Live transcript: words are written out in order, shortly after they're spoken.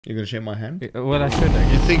You're gonna shake my hand? Well, I should.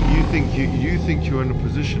 You think you're in a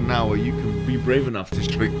position now where you can be brave enough to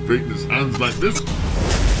shake his hands like this?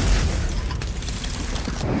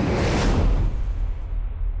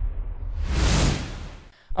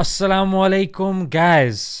 Assalamu alaikum,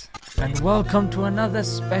 guys, and welcome to another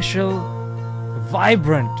special,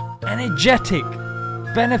 vibrant, energetic,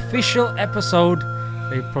 beneficial episode.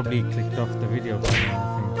 They probably clicked off the video button,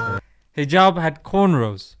 I think. Hijab had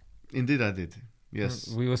cornrows. Indeed, I did. Yes.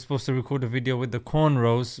 We were supposed to record a video with the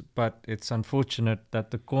cornrows, but it's unfortunate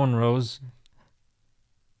that the cornrows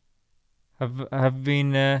have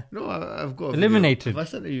been no, I've got eliminated. I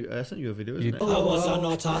sent you a video, isn't it? I was a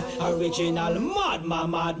nutter, original mad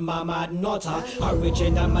nutter, original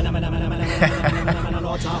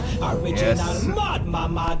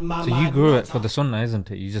mad. So you grew it for the sunnah,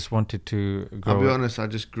 isn't it? You just wanted to grow. I'll be honest, I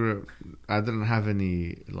just grew it. I didn't have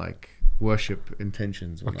any worship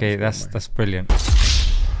intentions. Okay, that's brilliant.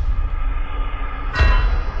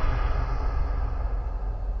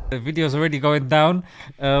 The video's already going down.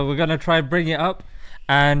 We're gonna try and bring it up,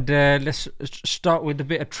 and let's start with a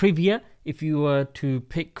bit of trivia. If you were to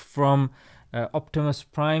pick from Optimus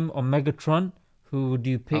Prime or Megatron, who would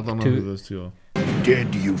you pick? I don't know who those two are.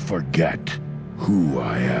 Did you forget who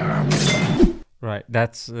I am? Right,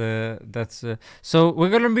 that's so we're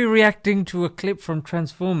gonna be reacting to a clip from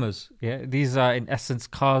Transformers. Yeah, these are in essence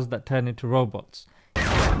cars that turn into robots.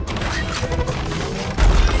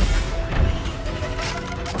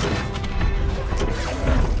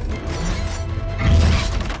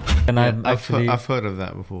 And I've heard of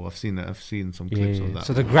that before. I've seen some clips of that.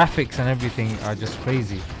 So the graphics and everything are just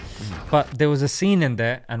crazy. But there was a scene in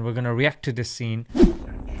there, and we're gonna react to this scene.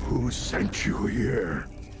 Who sent you here?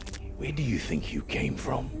 Where do you think you came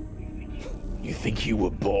from? You think you were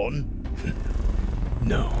born?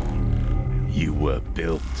 No. You were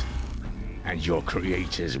built. And your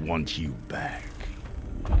creators want you back.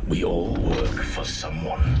 We all work for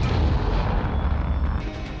someone.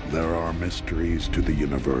 There are mysteries to the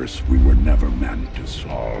universe we were never meant to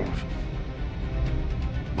solve.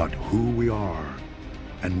 But who we are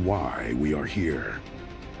and why we are here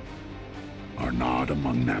are not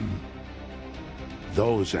among them.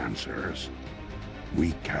 Those answers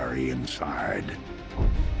we carry inside.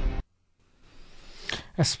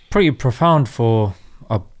 That's pretty profound for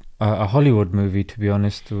a Hollywood movie, to be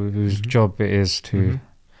honest, whose job it is to,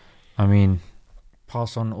 I mean,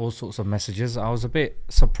 pass on all sorts of messages. I was a bit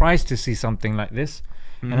surprised to see something like this,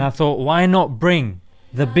 and I thought, why not bring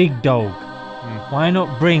the big dog? Why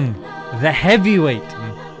not bring the heavyweight?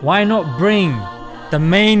 Why not bring the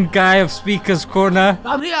main guy of Speaker's Corner?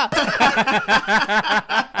 I'm here.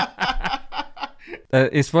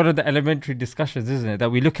 It's one of the elementary discussions, isn't it?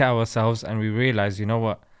 That we look at ourselves and we realize, you know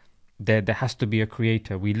what? There has to be a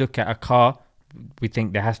creator. We look at a car, we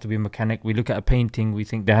think there has to be a mechanic. We look at a painting, we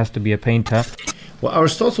think there has to be a painter. Well,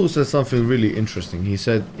 Aristotle said something really interesting. He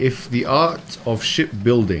said, if the art of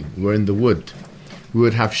shipbuilding were in the wood, we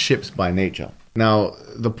would have ships by nature. Now,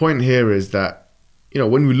 the point here is that,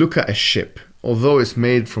 when we look at a ship, although it's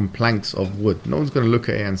made from planks of wood, no one's going to look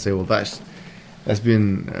at it and say, well, that's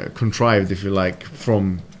been contrived, if you like,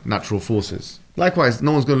 from natural forces. Likewise,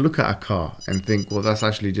 no one's going to look at a car and think, well, that's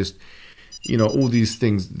actually just, all these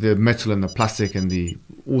things, the metal and the plastic and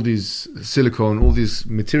all these silicone, all these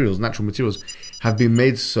materials, natural materials, have been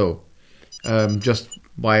made so just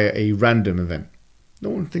by a random event. No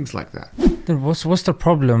one thinks like that. Then what's the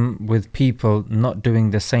problem with people not doing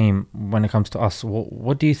the same when it comes to us?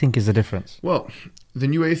 What do you think is the difference? Well, the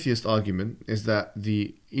new atheist argument is that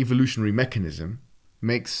the evolutionary mechanism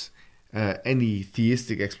makes any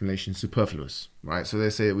theistic explanation superfluous, right? So they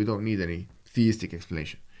say we don't need any theistic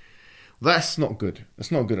explanation. Well, that's not good. That's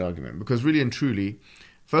not a good argument, because really and truly,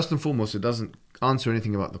 first and foremost, it doesn't answer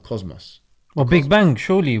anything about the cosmos. Well, Big Bang,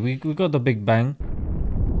 surely. We got the Big Bang.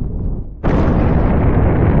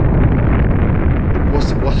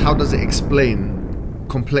 How does it explain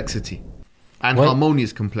complexity and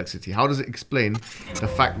harmonious complexity? How does it explain the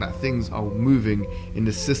fact that things are moving in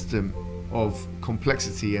the system of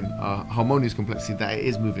complexity and harmonious complexity that it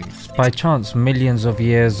is moving? By chance, millions of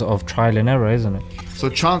years of trial and error, isn't it? So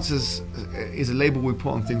chance is a label we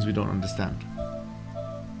put on things we don't understand,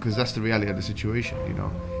 because that's the reality of the situation.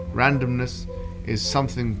 Randomness is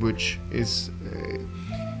something which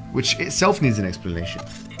itself needs an explanation.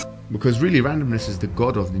 Because really, randomness is the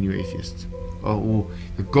god of the new atheists, or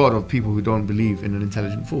the god of people who don't believe in an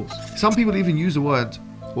intelligent force. Some people even use the word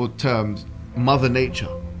or terms Mother Nature.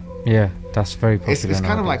 Yeah, that's very popular. It's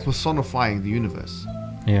kind of like personifying the universe.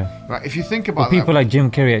 Yeah. Right. If you think about people like Jim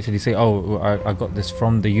Carrey actually say, "Oh, I got this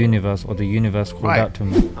from the universe," or the universe called out to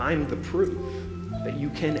me. I'm the proof. that you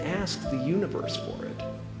can ask the universe for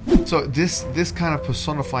it. So this kind of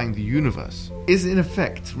personifying the universe is in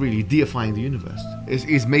effect really deifying the universe.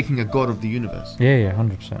 Is making a god of the universe. Yeah,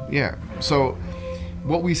 100%. Yeah. So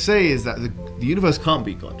what we say is that the universe can't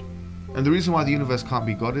be God. And the reason why the universe can't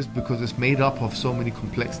be God is because it's made up of so many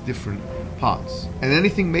complex different parts. And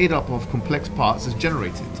anything made up of complex parts is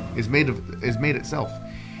generated, is made itself,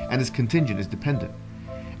 and is contingent, is dependent.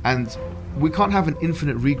 And we can't have an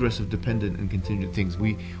infinite regress of dependent and contingent things.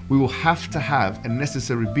 We will have to have a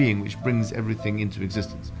necessary being which brings everything into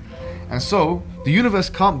existence. And so the universe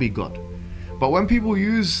can't be God. But when people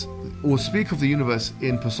use or speak of the universe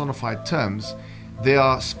in personified terms, they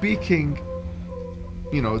are speaking,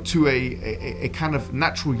 to a kind of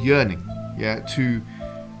natural yearning, to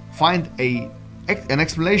find an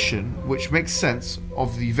explanation which makes sense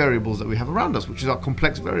of the variables that we have around us, which is our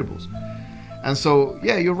complex variables. And so,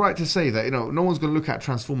 you're right to say that, no one's going to look at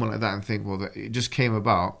Transformer like that and think, well, that it just came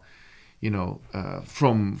about,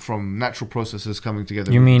 from natural processes coming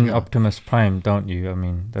together. You mean Optimus Prime, don't you? I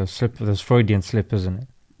mean, there's Freudian slip, isn't it?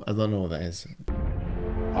 I don't know what that is.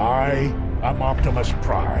 I am Optimus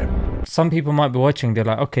Prime. Some people might be watching, they're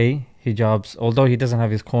like, okay, Hijab's, although he doesn't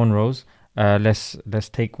have his cornrows, let's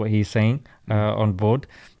take what he's saying on board.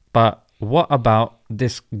 But what about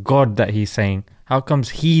this God that he's saying? How comes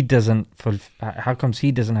he doesn't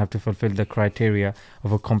have to fulfill the criteria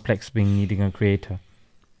of a complex being needing a creator?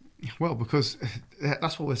 Well, because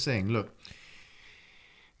that's what we're saying. Look,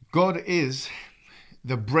 God is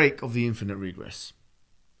the break of the infinite regress.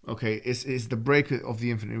 Okay, it's the break of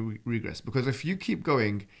the infinite regress. Because if you keep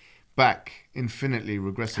going back infinitely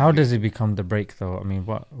regressively, how does he become the break, though? I mean,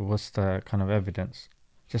 what's the kind of evidence?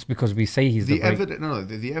 Just because we say he's the break?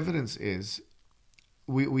 The evidence is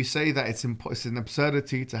we say that it's an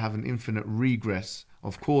absurdity to have an infinite regress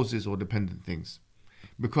of causes or dependent things.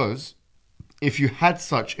 Because if you had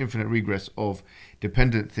such infinite regress of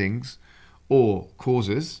dependent things or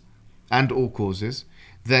causes,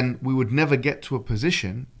 then we would never get to a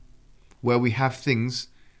position where we have things,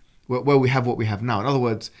 where we have what we have now. In other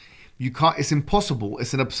words, it's impossible,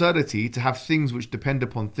 it's an absurdity to have things which depend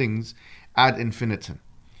upon things ad infinitum.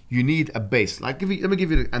 You need a base. Let me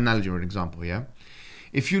give you an analogy or an example, yeah?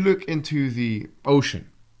 If you look into the ocean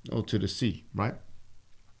or to the sea, right?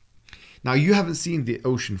 Now, you haven't seen the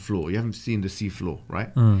ocean floor, you haven't seen the sea floor,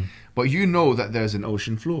 right? But you know that there's an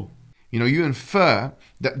ocean floor. You infer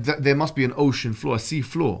that there must be an ocean floor, a sea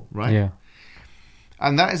floor, right? Yeah.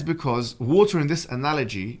 And that is because water in this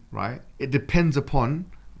analogy, right, it depends upon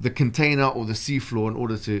the container or the sea floor in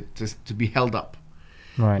order to be held up.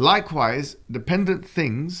 Right. Likewise, dependent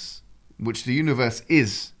things, which the universe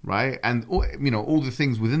is, right, and all the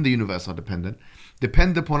things within the universe are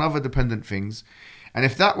depend upon other dependent things. And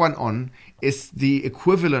if that went on, it's the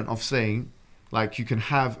equivalent of saying, like, you can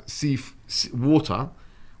have water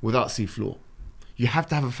without sea floor. You have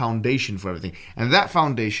to have a foundation for everything. And that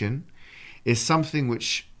foundation is something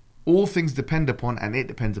which all things depend upon, and it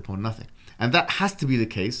depends upon nothing. And that has to be the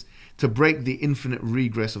case to break the infinite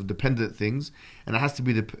regress of dependent things, and it has to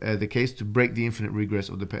be the case to break the infinite regress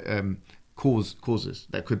of the causes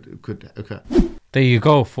that could occur. There you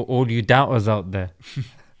go, for all you doubters out there.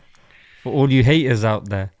 For all you haters out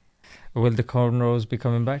there. Will the cornrows be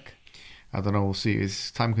coming back? I don't know, we'll see.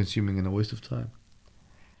 It's time consuming and a waste of time.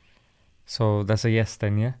 So that's a yes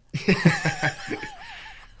then, yeah?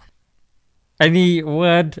 Any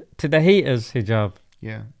word to the haters, Hijab?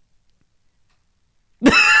 Yeah.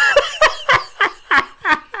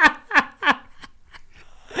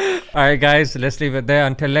 Alright guys, let's leave it there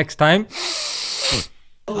until next time.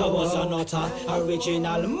 I was not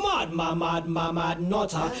original mad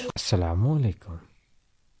nutter. Assalamu alaikum.